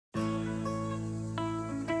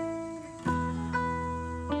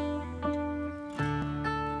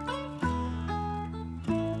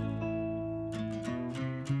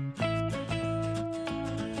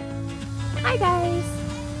Hi guys!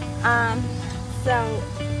 So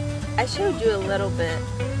I showed you a little bit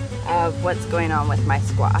of what's going on with my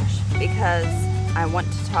squash because I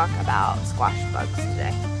want to talk about squash bugs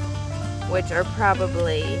today, which are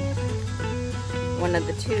probably one of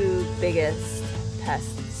the two biggest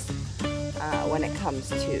pests when it comes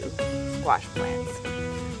to squash plants.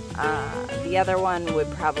 The other one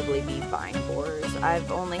would probably be vine borers.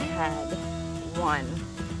 I've only had one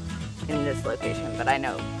in this location, but I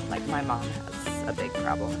know like my mom has a big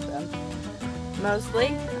problem with them. Mostly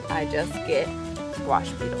I just get squash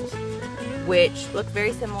beetles, which look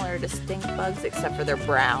very similar to stink bugs except for they're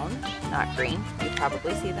brown, not green. You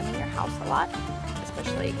probably see them in your house a lot,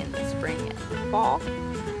 especially in the spring and fall.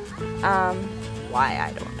 Why,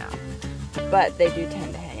 I don't know, but they do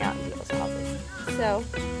tend to hang out in people's houses. So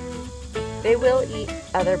they will eat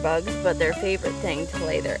other bugs, but their favorite thing to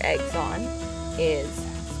lay their eggs on is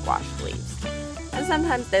squash leaves. And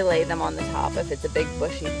sometimes they lay them on the top if it's a big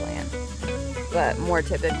bushy plant, but more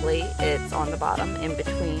typically it's on the bottom in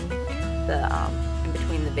between the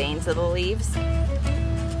veins of the leaves.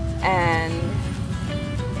 And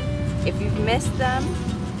if you've missed them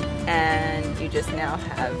and you just now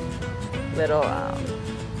have little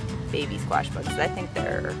baby squash bugs, I think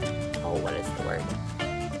they're, oh, what is the word?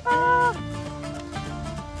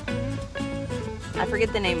 I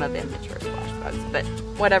forget the name of immature squash bugs, but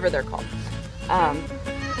whatever they're called.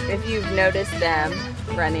 If you've noticed them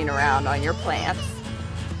running around on your plants.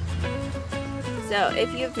 So if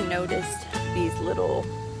you've noticed these little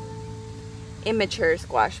immature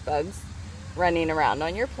squash bugs running around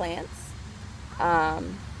on your plants,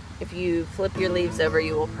 if you flip your leaves over,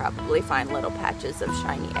 you will probably find little patches of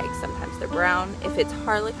shiny eggs. Sometimes they're brown. If it's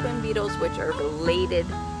harlequin beetles, which are related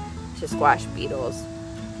to squash beetles,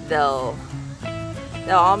 they'll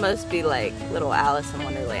almost be like little Alice in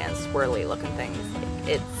Wonderland swirly looking things.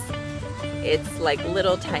 It's like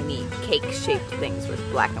little tiny cake shaped things with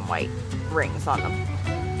black and white rings on them.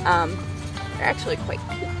 They're actually quite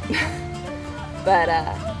cute. But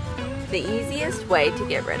the easiest way to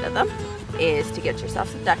get rid of them is to get yourself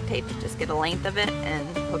some duct tape. Just get a length of it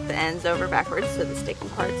and hook the ends over backwards so the sticky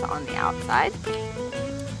part's on the outside.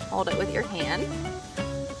 Hold it with your hand.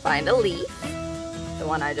 Find a leaf, the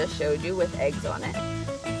one I just showed you with eggs on it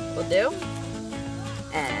will do,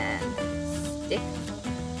 and stick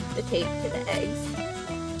the tape to the eggs,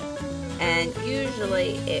 and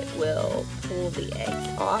usually it will pull the eggs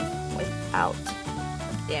off without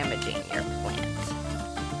damaging your plant.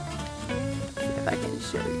 See if I can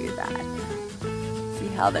show you that. See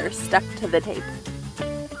how they're stuck to the tape?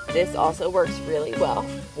 This also works really well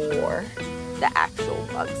for the actual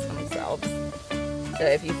bugs themselves. So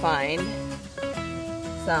if you find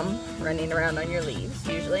some running around on your leaves,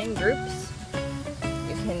 usually in groups,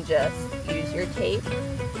 you can just use your tape to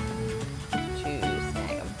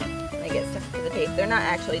snag them. They get stuck to the tape. They're not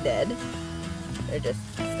actually dead. They're just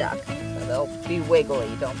stuck. So they'll be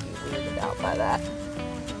wiggly. Don't be weirded out by that.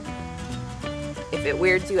 If it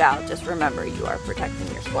weirds you out, just remember you are protecting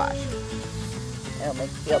your squash. It'll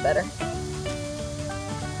make you feel better.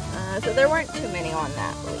 So there weren't too many on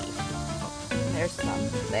that leaf. There's some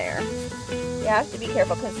there. You have to be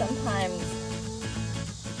careful because sometimes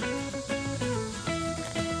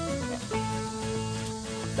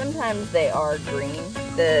they are green.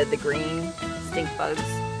 The green stink bugs,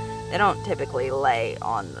 they don't typically lay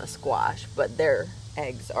on the squash, but their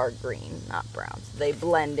eggs are green, not brown. So they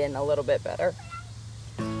blend in a little bit better.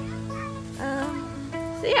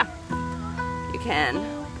 So yeah, you can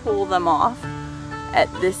pull them off at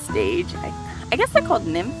this stage. I guess they're called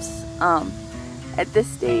nymphs. At this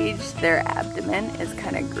stage, their abdomen is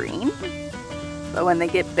kind of green, but when they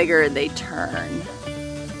get bigger, they turn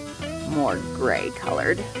more gray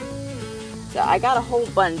colored. So I got a whole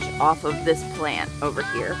bunch off of this plant over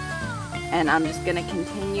here, and I'm just gonna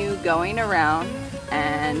continue going around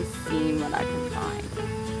and seeing what I can find.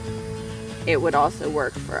 It would also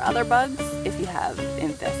work for other bugs. If you have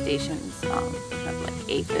infestations of like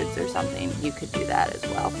aphids or something, you could do that as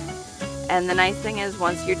well. And the nice thing is,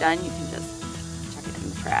 once you're done, you can just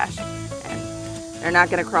trash, and they're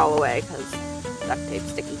not going to crawl away because duct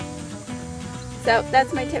tape's sticky. So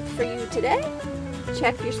that's my tip for you today.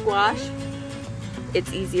 Check your squash.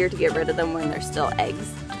 It's easier to get rid of them when they're still eggs.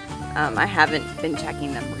 I haven't been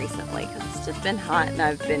checking them recently because it's just been hot and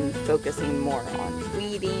I've been focusing more on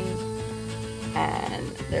weeding, and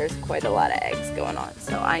there's quite a lot of eggs going on,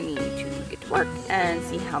 so I need to get to work and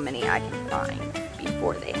see how many I can find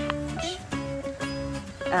before they hatch.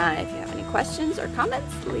 If you have any questions or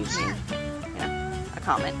comments, leave me a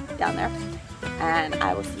comment down there, and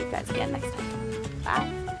I will see you guys again next time.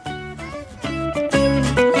 Bye.